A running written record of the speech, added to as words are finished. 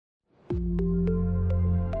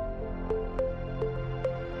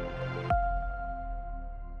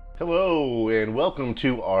Hello, and welcome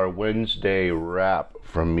to our Wednesday wrap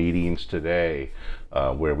from Meetings Today,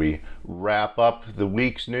 where we wrap up the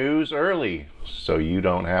week's news early so you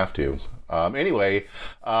don't have to.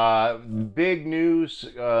 Big news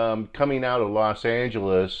coming out of Los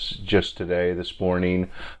Angeles just today, this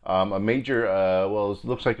morning. A major, it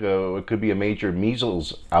looks like it could be a major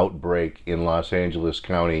measles outbreak in Los Angeles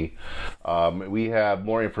County. We have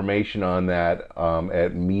more information on that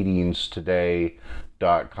at meetingstoday.com.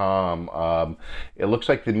 It looks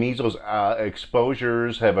like the measles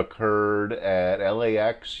exposures have occurred at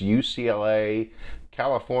LAX, UCLA,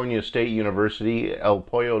 California State University, El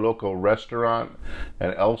Pollo Loco Restaurant,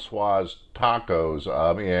 and El Suaz Tacos.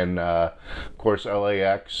 Of course,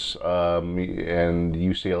 LAX and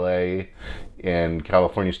UCLA and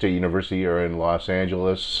California State University are in Los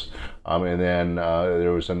Angeles.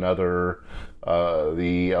 There was another,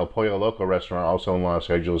 the El Pollo Loco Restaurant, also in Los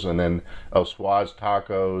Angeles, and then El Suaz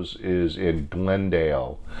Tacos is in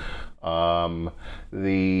Glendale. According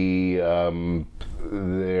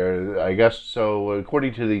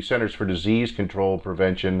to the Centers for Disease Control and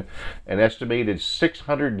Prevention, an estimated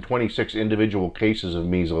 626 individual cases of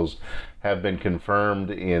measles have been confirmed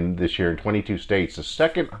in this year in 22 states, the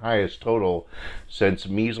second highest total since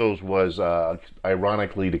measles was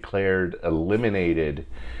ironically declared eliminated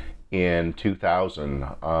in 2000.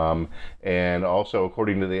 And also,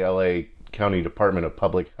 according to the LA County Department of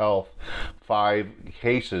Public Health, 5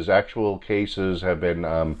 actual cases have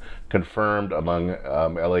been confirmed among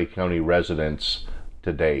LA County residents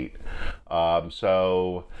to date. That's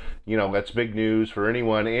big news for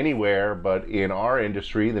anyone, anywhere, but in our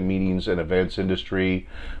industry, the meetings and events industry,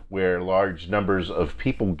 where large numbers of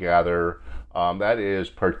people gather, that is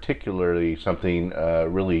particularly something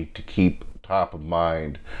really to keep top of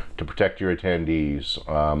mind to protect your attendees.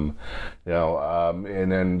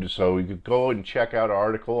 So you could go and check out our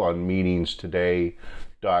article on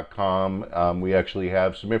meetingstoday.com. We actually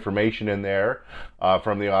have some information in there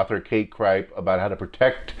from the author Kate Kripe about how to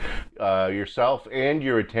protect yourself and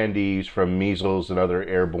your attendees from measles and other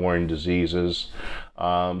airborne diseases.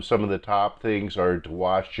 Some of the top things are to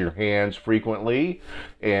wash your hands frequently,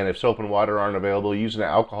 and if soap and water aren't available, use an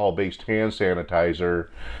alcohol-based hand sanitizer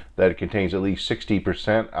that contains at least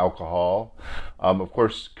 60% alcohol. Of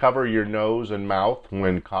course, cover your nose and mouth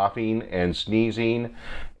when coughing and sneezing,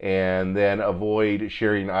 and then avoid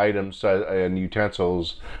sharing items and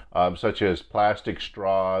utensils such as plastic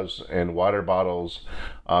straws and water bottles,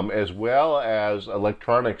 as well as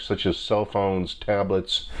electronics such as cell phones,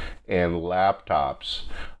 tablets, and laptops.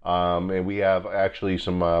 And we have actually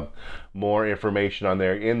some more information on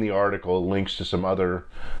there in the article, links to some other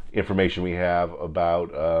information we have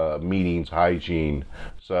about meetings hygiene.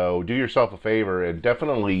 So do yourself a favor and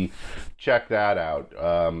definitely check that out.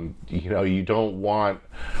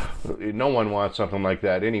 No one wants something like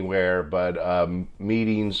that anywhere, but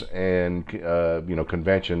meetings and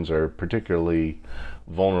conventions are particularly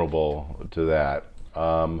vulnerable to that.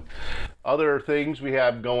 Other things we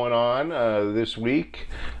have going on this week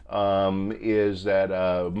is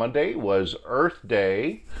that Monday was Earth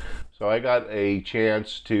Day. So I got a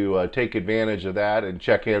chance to take advantage of that and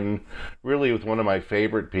check in really with one of my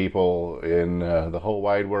favorite people in the whole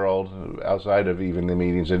wide world, outside of even the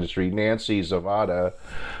meetings industry, Nancy Zavada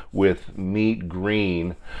with Meet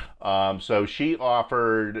Green. So she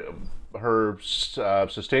offered her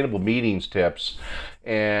sustainable meetings tips,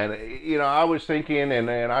 and I was thinking, and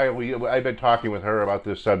I've been talking with her about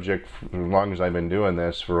this subject for as long as I've been doing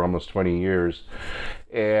this, for almost 20 years,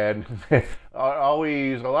 and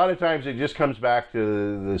always, a lot of times it just comes back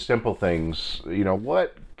to the simple things.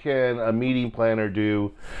 What can a meeting planner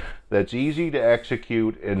do that's easy to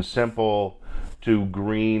execute and simple to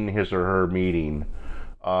green his or her meeting?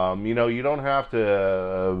 You don't have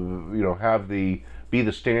to be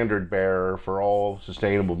the standard bearer for all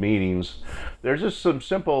sustainable meetings. There's just some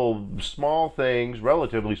simple,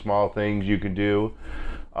 relatively small things you can do.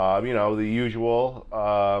 The usual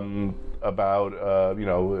about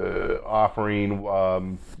offering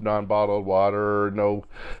non-bottled water, no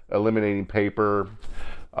eliminating paper,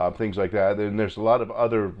 things like that. And there's a lot of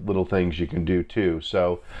other little things you can do too.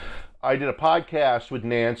 So I did a podcast with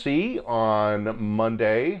Nancy on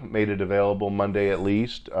Monday, made it available Monday at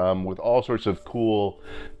least, with all sorts of cool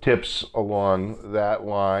tips along that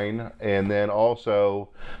line. And then also,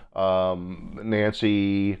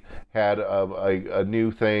 Nancy had a new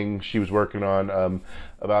thing she was working on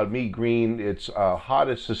about Meet Green. It's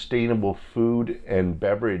hottest sustainable food and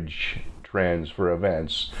beverage trends for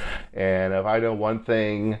events. And if I know one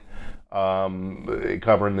thing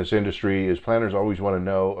covering this industry, is planners always want to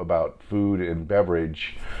know about food and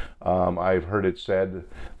beverage I've heard it said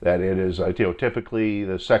that it is, typically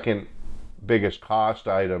the second biggest cost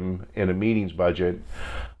item in a meetings budget.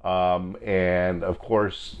 And of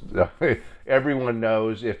course, everyone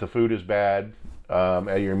knows if the food is bad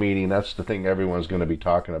at your meeting, that's the thing everyone's going to be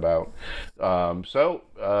talking about. So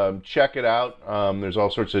check it out. There's all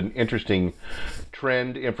sorts of interesting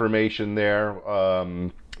trend information there.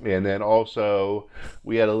 And then also,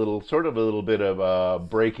 we had a little bit of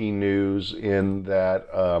breaking news in that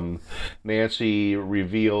Nancy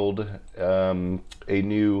revealed a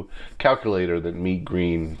new calculator that Meet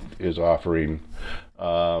Green is offering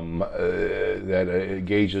that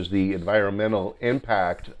gauges the environmental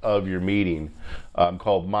impact of your meeting,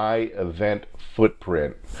 called My Event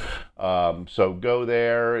Footprint. So go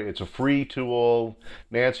there. It's a free tool.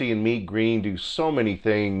 Nancy and Meet Green do so many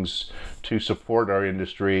things to support our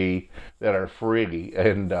industry that are free,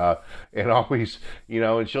 and always,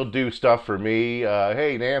 and she'll do stuff for me.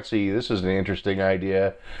 Hey, Nancy, this is an interesting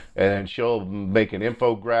idea, and then she'll make an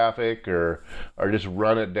infographic or just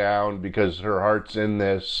run it down because her heart's in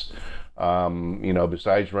this.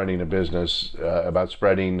 Besides running a business, about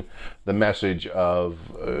spreading the message of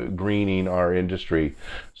greening our industry.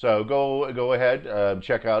 So go ahead,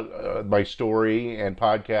 check out my story and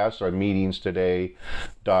podcast on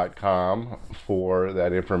meetingstoday.com for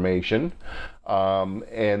that information.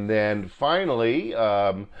 And then finally,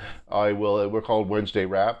 we're called Wednesday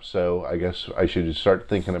Wrap, so I guess I should start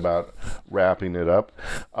thinking about wrapping it up.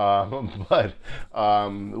 But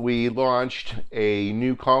we launched a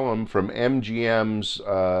new column from MGM's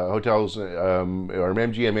Hotels, or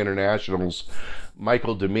MGM International's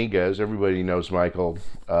Michael Dominguez. Everybody knows Michael,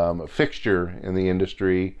 a fixture in the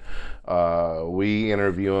industry. We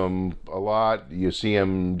interview him a lot. You see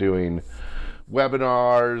him doing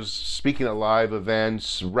webinars, speaking at live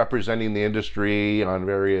events, representing the industry on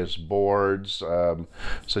various boards,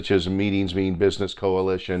 such as Meetings Mean Business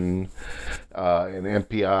Coalition, and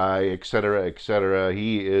MPI, etc., etc.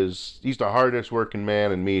 He's the hardest working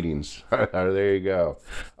man in meetings. There you go.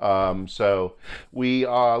 So we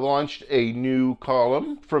launched a new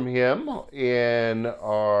column from him in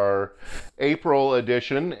our April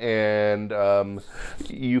edition, and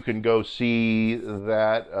you can go see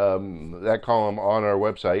that column on our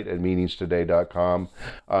website at meetingstoday.com,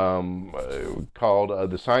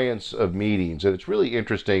 called The Science of Meetings. And it's really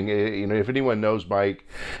interesting. If anyone knows Mike,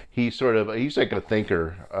 he's like a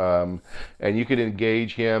thinker, and you can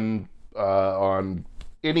engage him on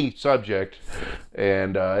any subject,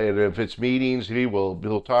 and if it's meetings,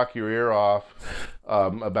 he'll talk your ear off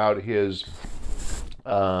about his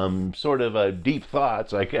sort of deep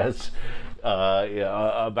thoughts, I guess,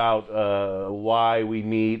 about why we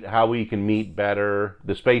meet, how we can meet better,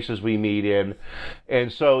 the spaces we meet in.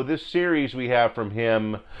 And so this series we have from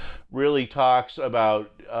him really talks about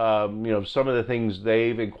some of the things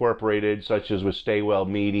they've incorporated, such as with Stay Well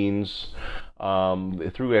Meetings through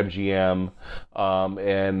MGM,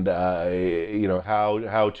 and how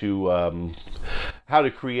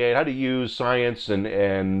to use science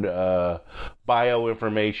and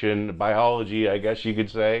biology, I guess you could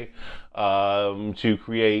say, to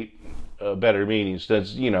create better meetings.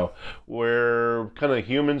 That's, we're kind of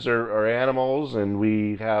humans are animals, and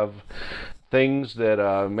we have things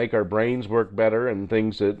that make our brains work better and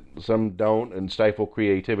things that some don't, and stifle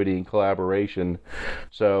creativity and collaboration.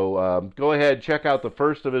 So go ahead, check out the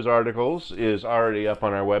first of his articles, is already up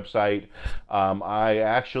on our website. I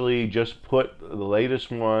actually just put the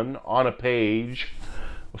latest one on a page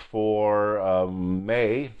for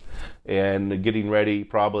May, and getting ready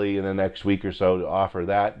probably in the next week or so to offer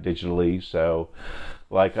that digitally. So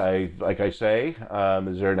like I say,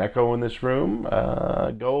 is there an echo in this room?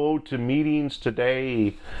 Go to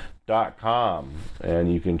meetingstoday.com,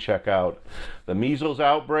 and you can check out the measles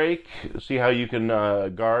outbreak, see how you can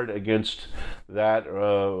guard against that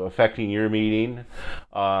affecting your meeting.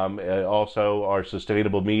 Also, our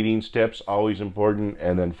sustainable meetings tips, always important.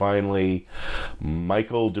 And then finally,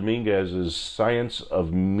 Michael Dominguez's Science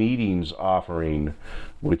of Meetings offering,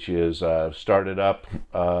 which is started up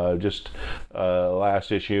just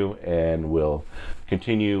last issue, and will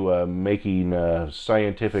continue making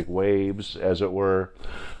scientific waves, as it were,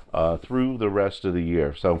 through the rest of the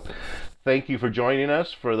year. So thank you for joining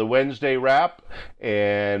us for the Wednesday Wrap.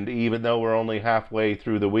 And even though we're only halfway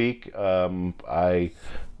through the week, I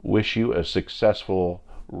wish you a successful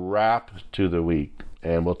wrap to the week.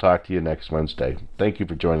 And we'll talk to you next Wednesday. Thank you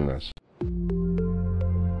for joining us.